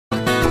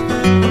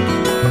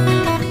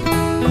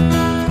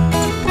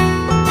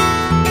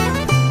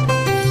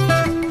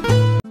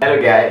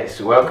guys,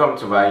 welcome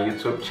to my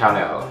YouTube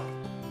channel.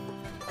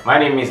 My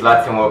name is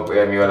Latinwo,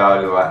 Opeyemi,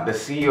 Olaoluwa, the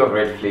CEO of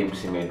Red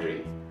Flames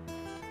Imagery.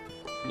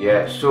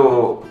 Yeah,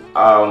 so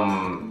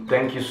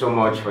thank you so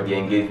much for the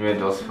engagement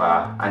thus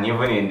far, and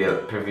even in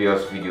the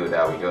previous video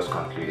that we just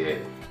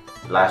concluded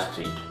last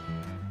week.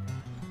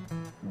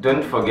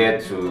 Don't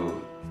forget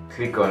to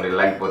click on the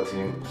like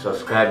button,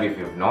 subscribe if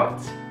you've not.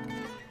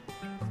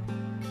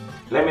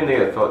 Let me know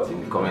your thoughts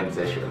in the comment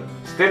section.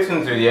 Stay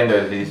tuned to the end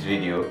of this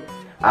video,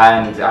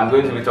 and I'm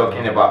going to be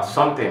talking about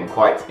something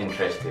quite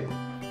interesting.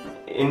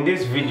 In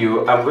this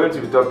video, I'm going to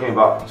be talking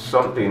about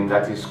something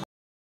that is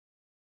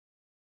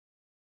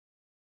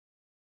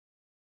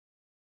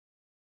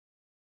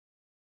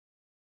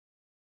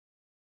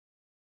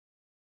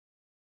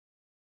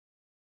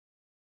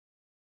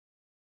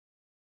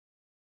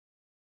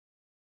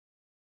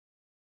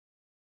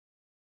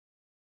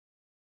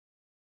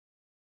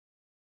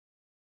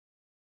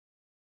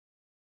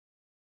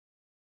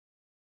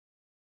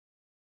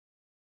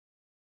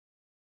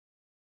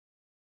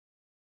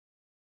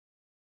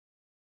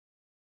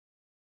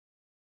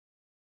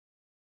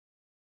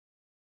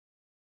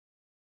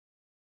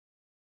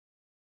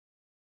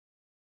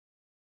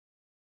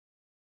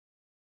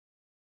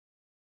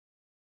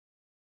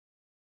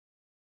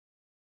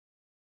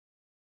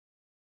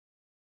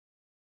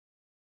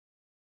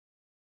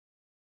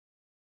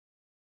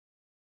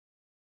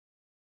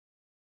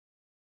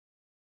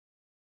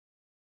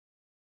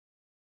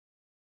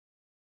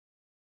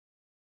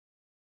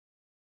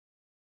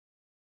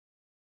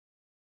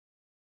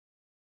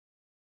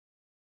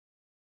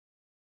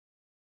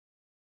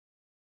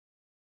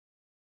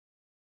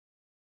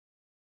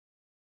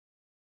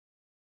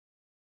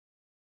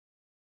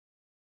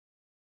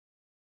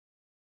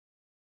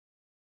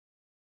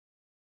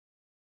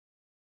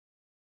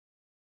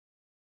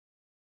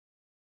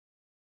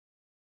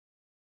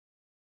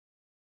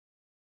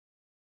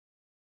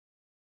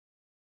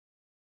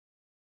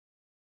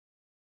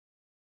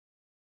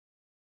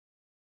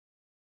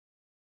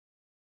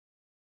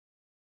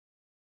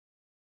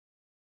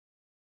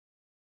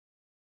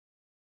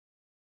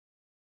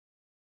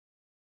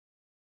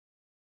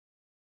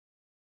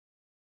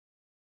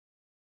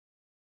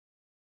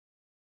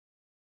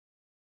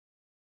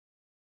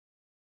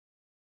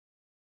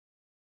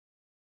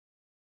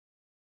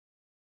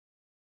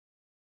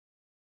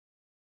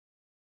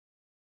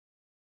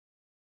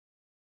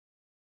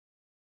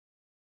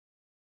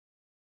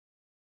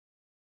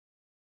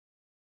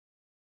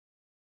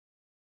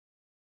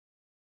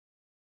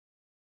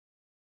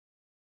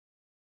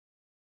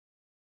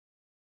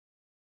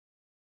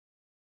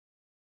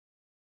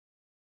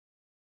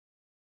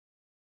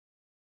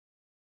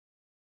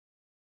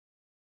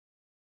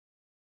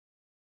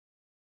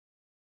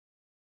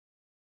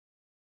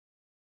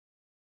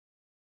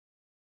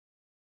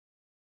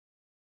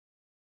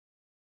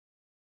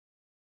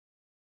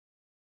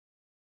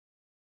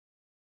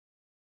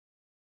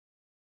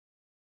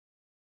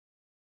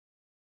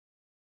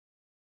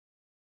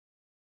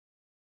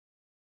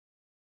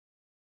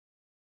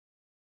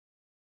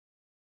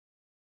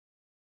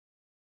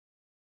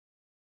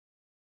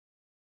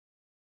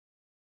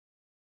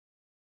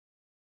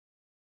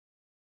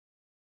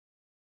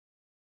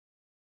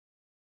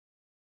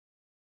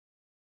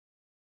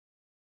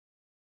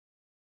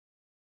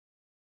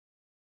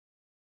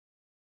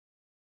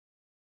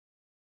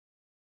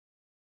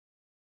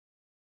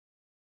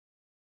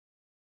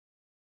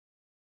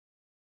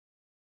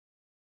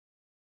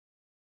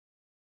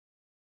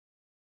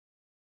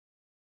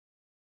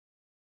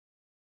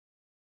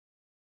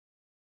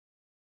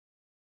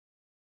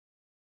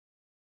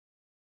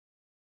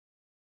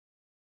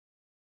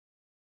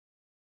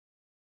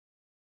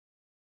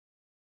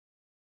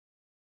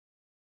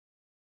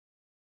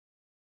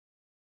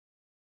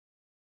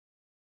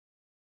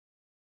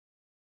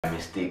a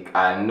mistake,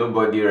 and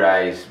nobody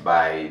rise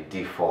by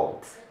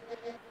default.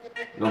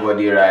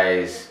 Nobody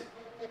rise.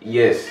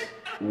 Yes,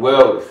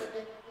 wealth,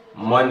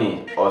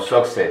 money or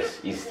success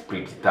is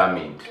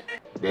predetermined.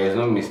 There is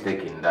no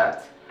mistake in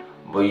that,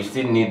 but you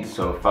still need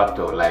some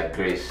factor like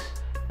grace,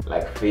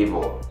 like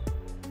favor.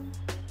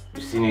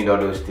 You still need all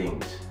those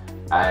things,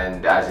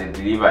 and as a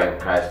believer in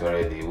Christ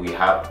already, we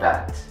have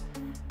that.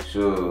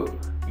 So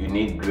you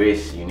need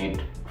grace, you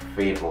need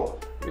favor,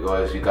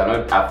 because you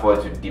cannot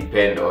afford to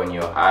depend on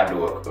your hard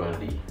work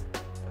only.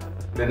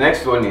 The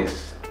next one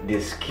is the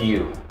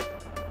skill.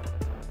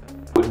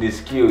 With the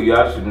skill, you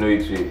have to know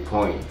it to a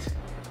point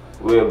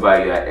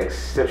whereby you are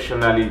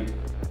exceptionally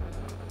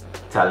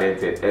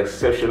talented,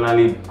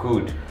 exceptionally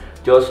good,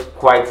 just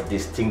quite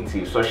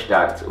distinctive, such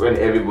that when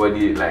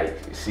everybody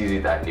sees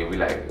it and they'll be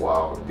like,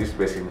 wow, this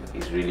person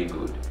is really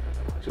good.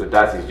 So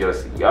that is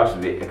just, you have to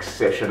be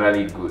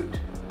exceptionally good.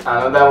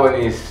 Another one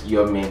is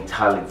your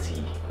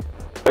mentality.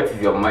 What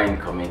is your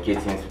mind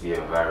communicating to the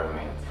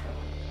environment?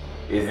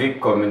 Is it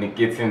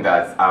communicating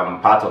that I'm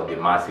part of the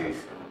masses,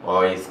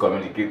 or is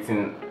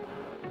communicating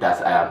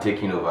that I am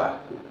taking over?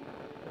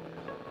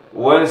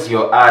 Once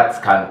your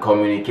art can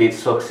communicate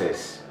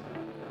success,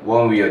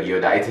 one way or the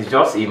other. It is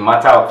just a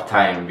matter of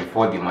time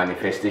before the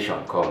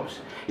manifestation comes.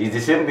 It's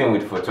the same thing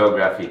with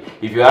photography.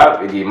 If you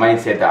have the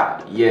mindset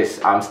that, yes,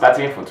 I'm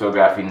starting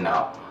photography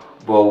now,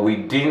 but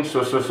within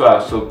so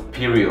and so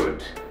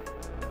period,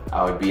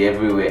 I will be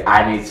everywhere,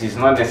 and it is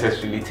not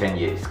necessarily 10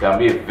 years. It can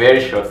be a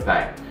very short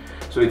time.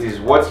 So it is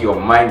what your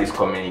mind is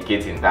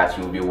communicating that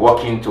you'll be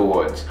working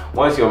towards.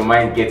 Once your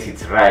mind gets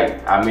it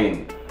right, I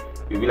mean,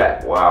 you'll be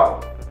like,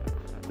 wow.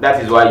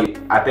 That is why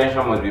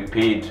attention must be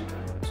paid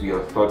to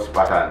your thoughts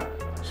pattern,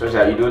 so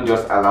that you don't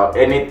just allow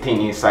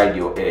anything inside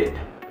your head.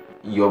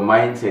 Your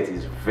mindset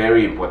is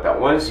very important.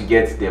 Once you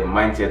get the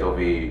mindset of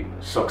a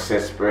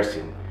success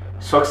person,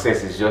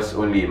 success is just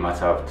only a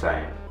matter of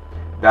time.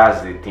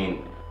 That's the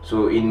thing.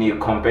 So in a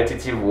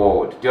competitive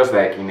world, just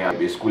like in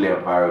a school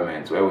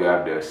environment where we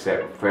have the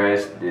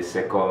first, the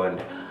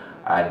second,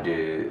 and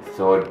the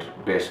third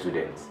best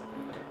students,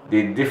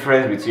 the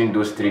difference between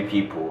those three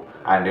people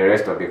and the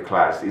rest of the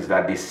class is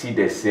that they see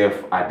themselves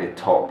at the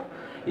top.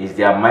 It's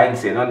their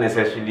mindset, not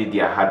necessarily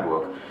their hard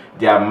work.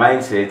 Their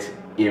mindset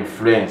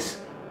influence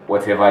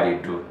whatever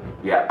they do.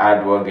 Their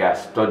hard work, they are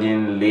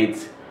studying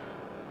late,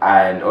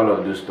 and all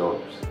of those stuff.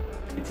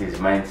 It is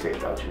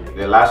mindset actually.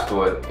 The last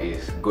one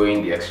is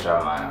going the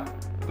extra mile.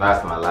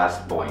 That's my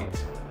last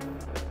point.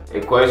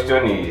 The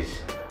question is,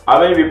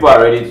 how many people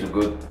are ready to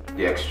go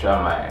the extra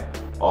mile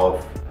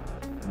of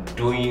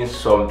doing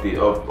something,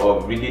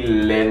 of really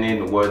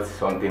learning what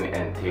something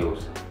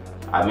entails?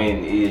 I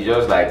mean, it's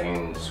just like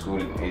in school,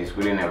 in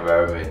schooling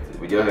environment,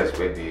 we just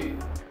expect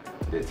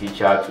the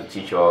teacher to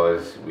teach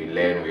us, we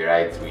learn, we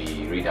write,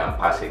 we read and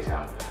pass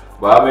exam.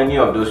 But how many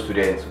of those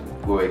students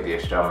go at the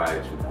extra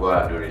mile to go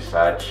and do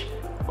research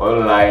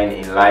online,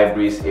 in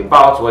libraries,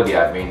 about what they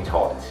are being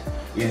taught?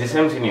 It's the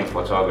same thing in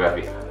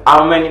photography.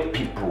 How many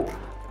people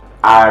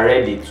are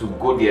ready to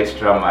go the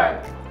extra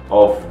mile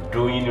of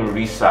doing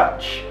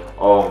research,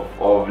 of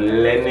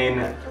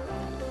learning,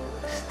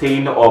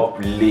 staying up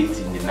late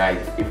in the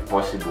night if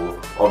possible,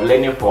 of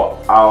learning for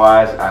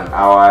hours and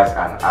hours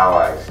and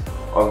hours,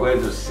 of going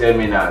to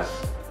seminars,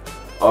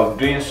 of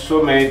doing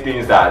so many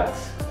things that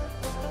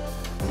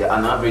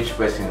an average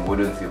person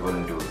wouldn't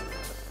even do?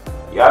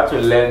 You have to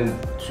learn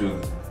to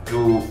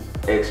do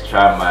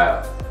extra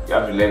mile. You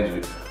have to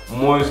learn to.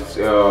 Most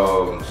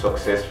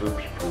successful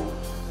people,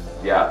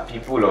 they are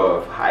people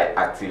of high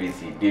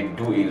activity. They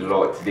do a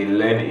lot, they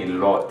learn a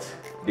lot,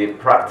 they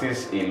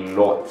practice a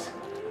lot.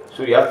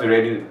 So you have to be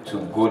ready to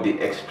go the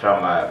extra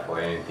mile for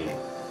anything,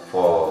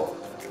 for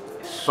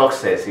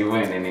success,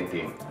 even in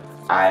anything.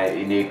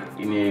 In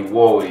a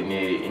world,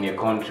 in a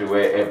country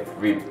where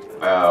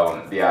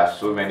there are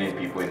so many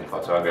people in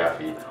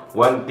photography,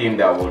 one thing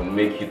that will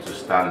make you to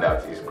stand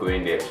out is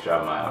going the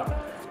extra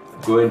mile.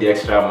 Going the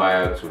extra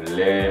mile to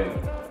learn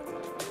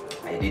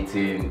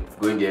editing,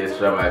 going the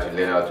extra mile to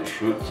learn how to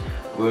shoot,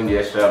 going the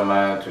extra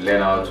mile to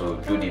learn how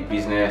to do the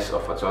business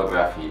of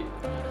photography.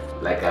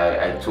 Like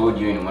I told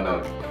you in one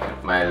of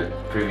my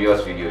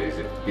previous videos,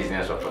 the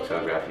business of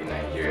photography in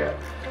Nigeria.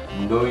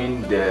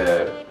 Going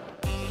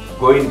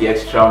the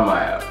extra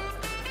mile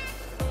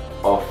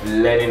of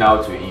learning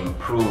how to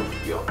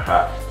improve your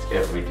craft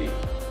every day.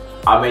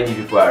 How many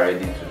people are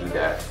ready to do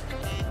that?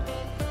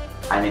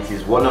 And it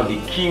is one of the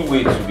key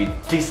ways to be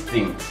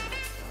distinct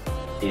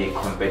in a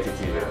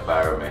competitive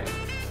environment.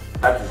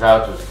 That is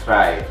how to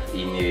thrive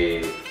in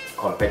a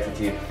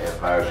competitive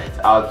environment,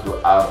 how to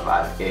have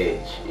an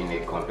edge in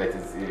a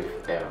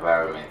competitive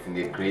environment, in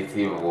the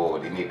creative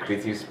world, in a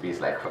creative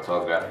space like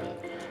photography,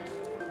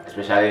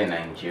 especially in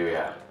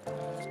Nigeria.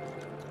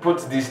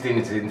 Put these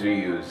things into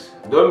use.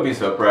 Don't be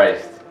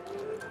surprised.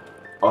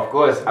 Of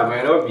course, I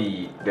may not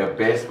be the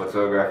best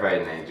photographer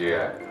in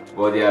Nigeria,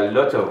 but there are a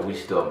lot of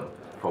wisdom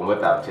from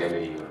what I'm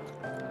telling you.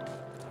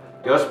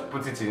 Just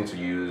put it into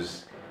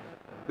use.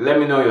 Let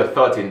me know your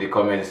thoughts in the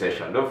comment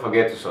section. Don't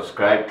forget to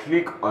subscribe,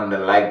 click on the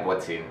like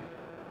button,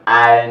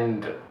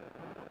 and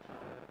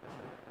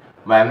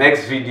my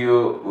next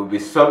video will be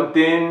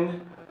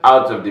something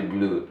out of the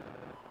blue.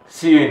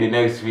 See you in the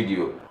next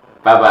video.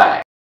 Bye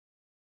bye.